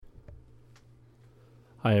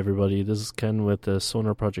Hi everybody, this is Ken with the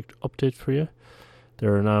Sonar Project update for you.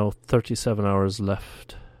 There are now 37 hours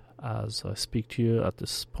left as I speak to you. At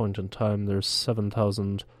this point in time, there's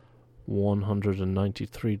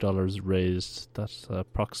 $7,193 raised. That's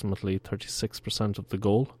approximately 36% of the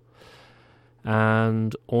goal.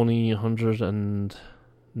 And only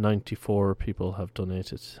 194 people have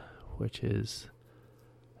donated, which is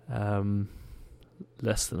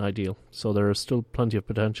less than ideal. So there is still plenty of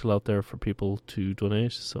potential out there for people to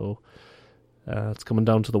donate. So it's coming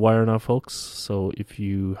down to the wire now, folks. So if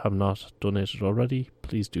you have not donated already,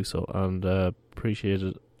 please do so. And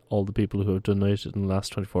appreciated all the people who have donated in the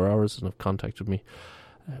last 24 hours and have contacted me.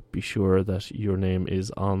 Be sure that your name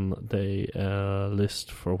is on the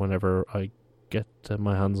list for whenever I get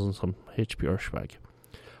my hands on some HPR swag.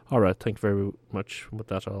 Alright, thank you very much. With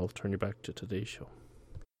that, I'll turn you back to today's show.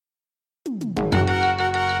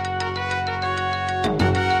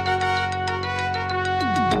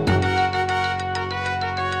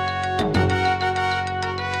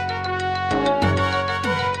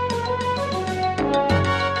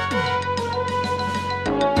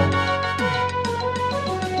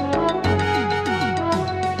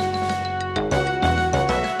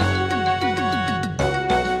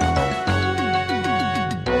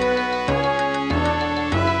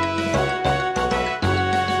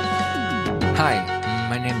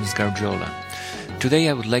 Today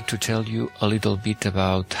I would like to tell you a little bit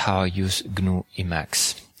about how I use GNU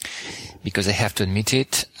Emacs. Because I have to admit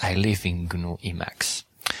it, I live in GNU Emacs.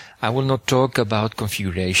 I will not talk about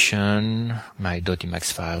configuration, my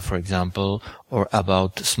 .emacs file for example, or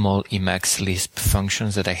about small Emacs Lisp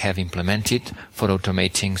functions that I have implemented for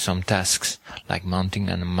automating some tasks, like mounting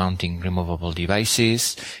and unmounting removable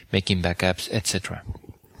devices, making backups, etc.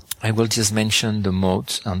 I will just mention the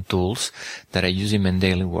modes and tools that I use in my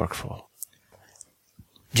daily workflow.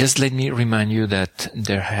 Just let me remind you that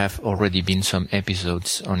there have already been some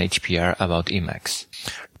episodes on HPR about Emacs.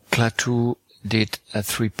 Klaatu did a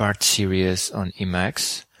 3-part series on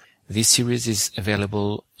Emacs. This series is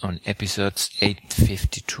available on episodes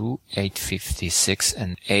 852, 856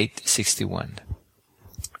 and 861.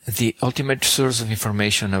 The ultimate source of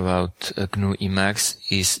information about GNU Emacs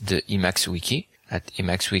is the Emacs Wiki at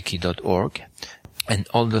emacswiki.org, and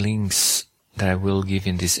all the links that I will give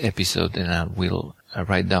in this episode and I will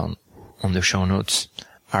write down on the show notes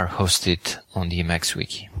are hosted on the Emacs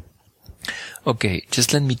Wiki. Okay,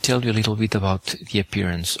 just let me tell you a little bit about the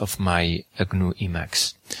appearance of my GNU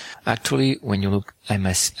Emacs. Actually, when you look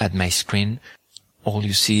at my screen, all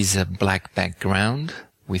you see is a black background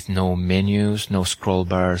with no menus, no scroll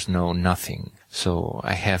bars, no nothing. So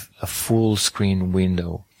I have a full screen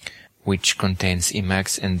window which contains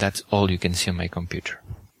Emacs, and that's all you can see on my computer.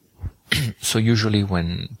 So usually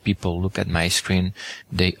when people look at my screen,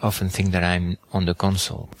 they often think that I'm on the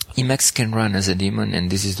console. Emacs can run as a daemon, and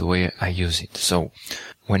this is the way I use it. So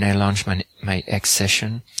when I launch my X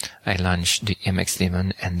session, I launch the Emacs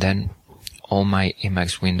daemon, and then all my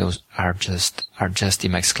Emacs windows are just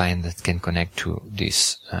Emacs client that can connect to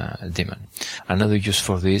this daemon. Another use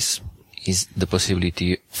for this is the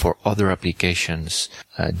possibility for other applications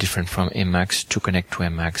different from Emacs to connect to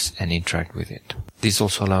Emacs and interact with it. This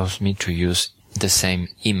also allows me to use the same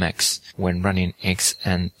Emacs when running X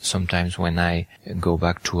and sometimes when I go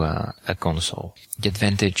back to a console. The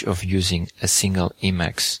advantage of using a single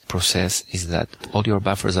Emacs process is that all your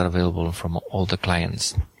buffers are available from all the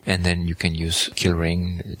clients. And then you can use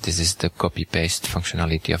killring. This is the copy-paste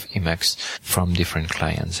functionality of Emacs from different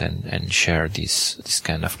clients and share this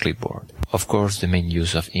kind of clipboard. Of course, the main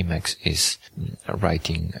use of Emacs is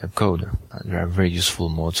writing code. There are very useful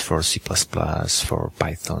modes for C++, for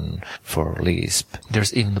Python, for Lisp.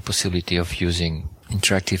 There's even the possibility of using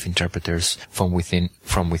interactive interpreters from within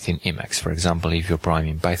Emacs. For example, if you're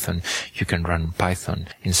programming Python, you can run Python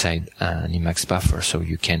inside an Emacs buffer, so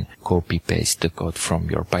you can copy-paste the code from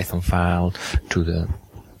your Python file to the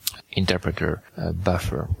interpreter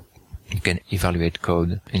buffer. You can evaluate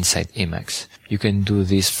code inside Emacs. You can do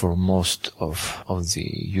this for most of the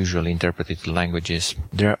usually interpreted languages.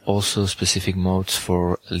 There are also specific modes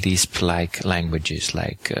for Lisp-like languages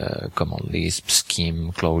like Common Lisp,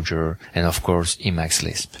 Scheme, Clojure, and of course Emacs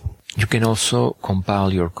Lisp. You can also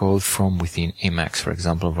compile your code from within Emacs. For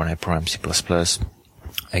example, when I program C++,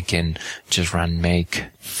 I can just run make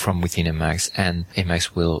from within Emacs, and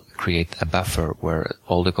Emacs will create a buffer where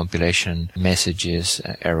all the compilation messages,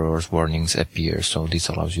 errors, warnings appear. So this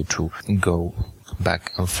allows you to go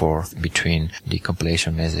back and forth between the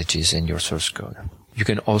compilation messages and your source code. You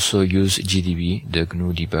can also use GDB, the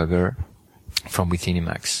GNU debugger, from within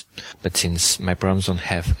Emacs. But since my programs don't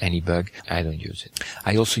have any bug, I don't use it.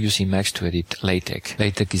 I also use Emacs to edit LaTeX.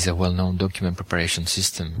 LaTeX is a well-known document preparation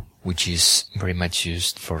system which is very much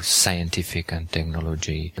used for scientific and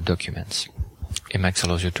technology documents. Emacs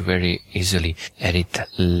allows you to very easily edit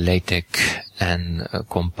LaTeX and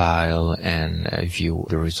compile and view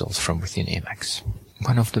the results from within Emacs.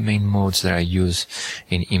 One of the main modes that I use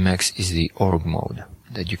in Emacs is the org mode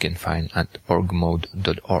that you can find at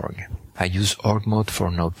orgmode.org. I use org mode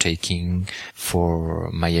for note-taking, for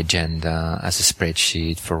my agenda as a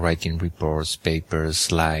spreadsheet, for writing reports, papers,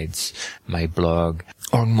 slides, my blog.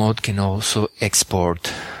 Org mode can also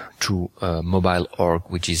export to mobile org,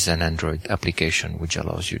 which is an Android application which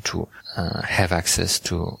allows you to have access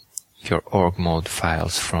to your org mode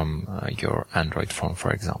files from your Android phone,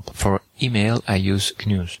 for example. For email, I use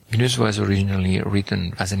GNU. GNU was originally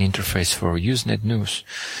written as an interface for Usenet News,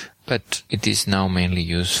 but it is now mainly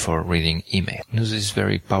used for reading email. GNU is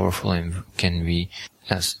very powerful and can be,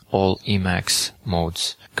 as all Emacs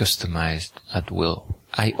modes, customized at will.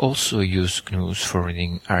 I also use GNU for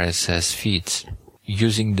reading RSS feeds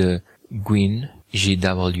using the GWENE,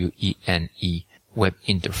 Gwene, web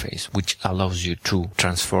interface, which allows you to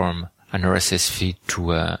transform an RSS feed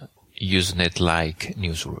to a Usenet-like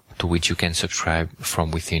newsgroup to which you can subscribe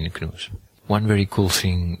from within GNU. One very cool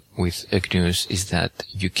thing with GNU is that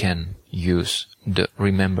you can use the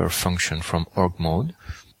remember function from org mode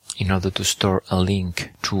in order to store a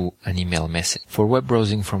link to an email message. For web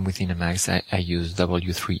browsing from within Emacs, I use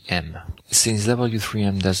W3M. Since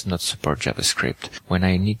W3M does not support JavaScript, when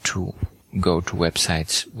I need to go to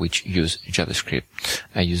websites which use JavaScript,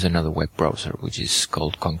 I use another web browser which is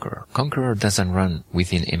called Conqueror. Conqueror doesn't run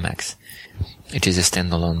within Emacs. It is a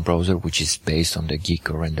standalone browser which is based on the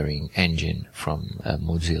Gecko rendering engine from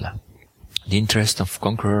Mozilla. The interest of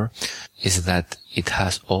Conqueror is that it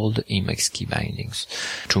has all the Emacs key bindings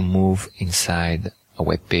to move inside a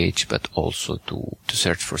web page, but also to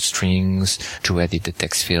search for strings, to edit the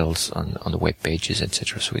text fields on the web pages,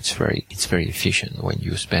 etc. So it's very efficient when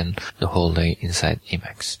you spend the whole day inside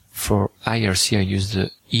Emacs. For IRC, I use the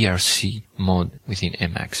ERC mode within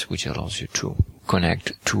Emacs, which allows you to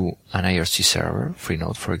connect to an IRC server,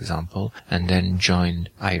 Freenode for example, and then join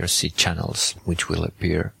IRC channels, which will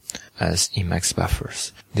appear as Emacs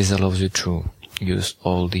buffers. This allows you to use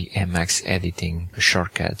all the Emacs editing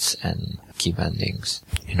shortcuts and key bindings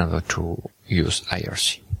in order to use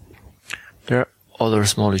IRC. There are other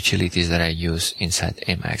small utilities that I use inside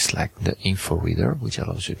Emacs, like the info reader, which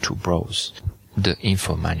allows you to browse the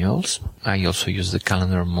info manuals. I also use the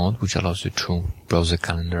calendar mode, which allows you to browse the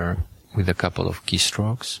calendar with a couple of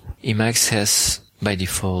keystrokes. Emacs has by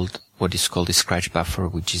default what is called the scratch buffer,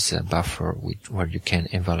 which is a buffer where you can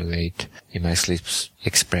evaluate Emacs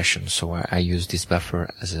expressions. So I use this buffer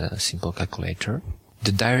as a simple calculator.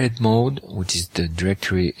 The direct mode, which is the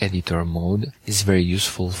directory editor mode, is very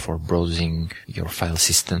useful for browsing your file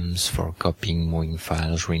systems, for copying, moving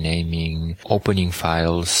files, renaming, opening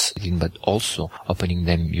files, but also opening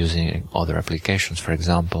them using other applications. For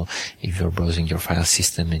example, if you're browsing your file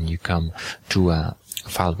system and you come to a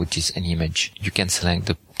file which is an image, you can select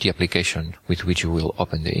the application with which you will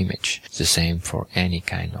open the image. It's the same for any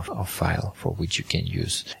kind of file for which you can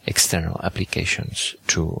use external applications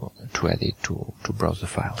to edit, to browse the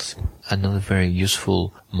files. Another very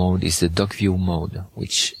useful mode is the doc view mode,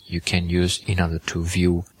 which you can use in order to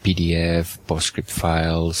view PDF, PostScript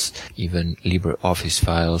files, even LibreOffice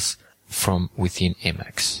files from within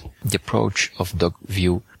Emacs. The approach of doc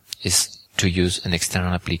view is to use an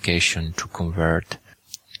external application to convert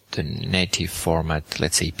the native format,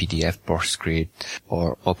 let's say PDF, PostScript,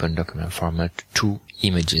 or open document format, to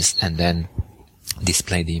images and then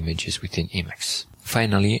display the images within Emacs.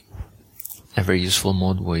 Finally, a very useful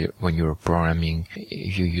mode when you're programming,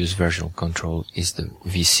 if you use version control, is the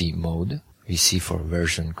VC mode. VC for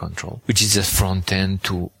version control, which is a front end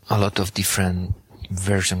to a lot of different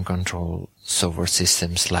version control software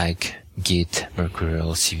systems like Git,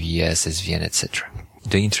 Mercurial, CVS, SVN, etc.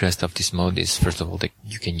 The interest of this mode is, first of all, that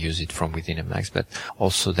you can use it from within Emacs, but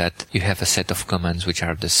also that you have a set of commands which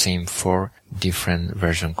are the same for different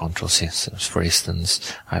version control systems. For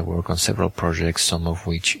instance, I work on several projects, some of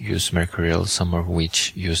which use Mercurial, some of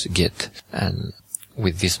which use Git. And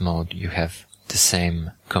with this mode, you have the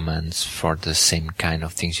same commands for the same kind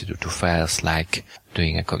of things you do to files, like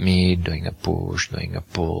doing a commit, doing a push, doing a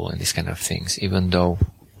pull, and these kind of things, even though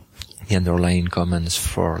the underlying commands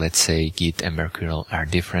for, let's say, Git and Mercurial are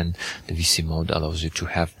different. The VC mode allows you to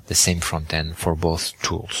have the same front end for both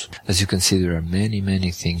tools. As you can see, there are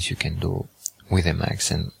many things you can do with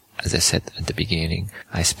Emacs, and As I said at the beginning,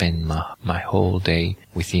 I spend my whole day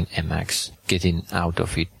within Emacs, getting out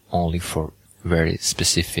of it only for very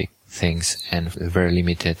specific things and very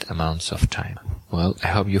limited amounts of time. Well, I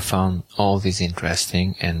hope you found all this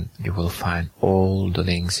interesting, and you will find all the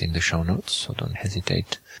links in the show notes, so don't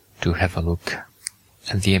hesitate to have a look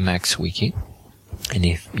at the Emacs wiki. And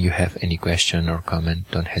if you have any question or comment,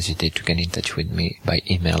 don't hesitate to get in touch with me by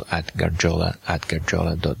email at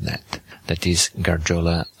garjola@garjola.net. That is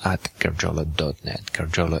garjola@garjola.net.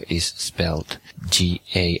 Garjola is spelled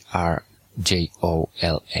Garjola.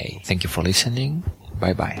 Thank you for listening.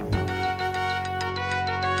 Bye-bye.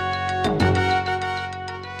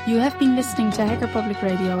 You have been listening to Hacker Public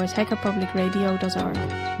Radio at hackerpublicradio.org.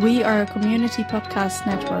 We are a community podcast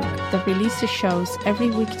network that releases shows every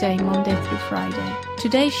weekday, Monday through Friday.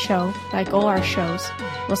 Today's show, like all our shows,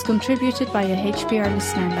 was contributed by a HPR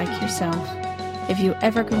listener like yourself. If you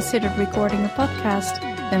ever considered recording a podcast,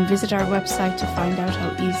 then visit our website to find out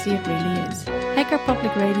how easy it really is. Hacker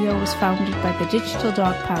Public Radio was founded by the Digital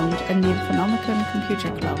Dog Pound and the Infonomicon Computer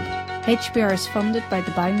Club. HPR is funded by the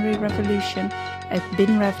Binary Revolution at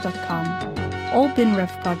binrev.com. All BinRev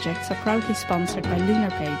projects are proudly sponsored by Lunar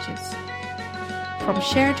Pages. From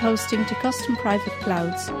shared hosting to custom private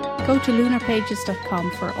clouds, go to lunarpages.com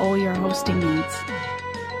for all your hosting needs.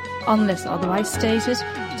 Unless otherwise stated,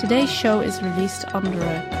 today's show is released under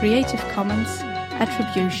a Creative Commons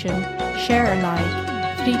Attribution Share Alike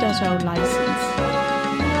 3.0 license.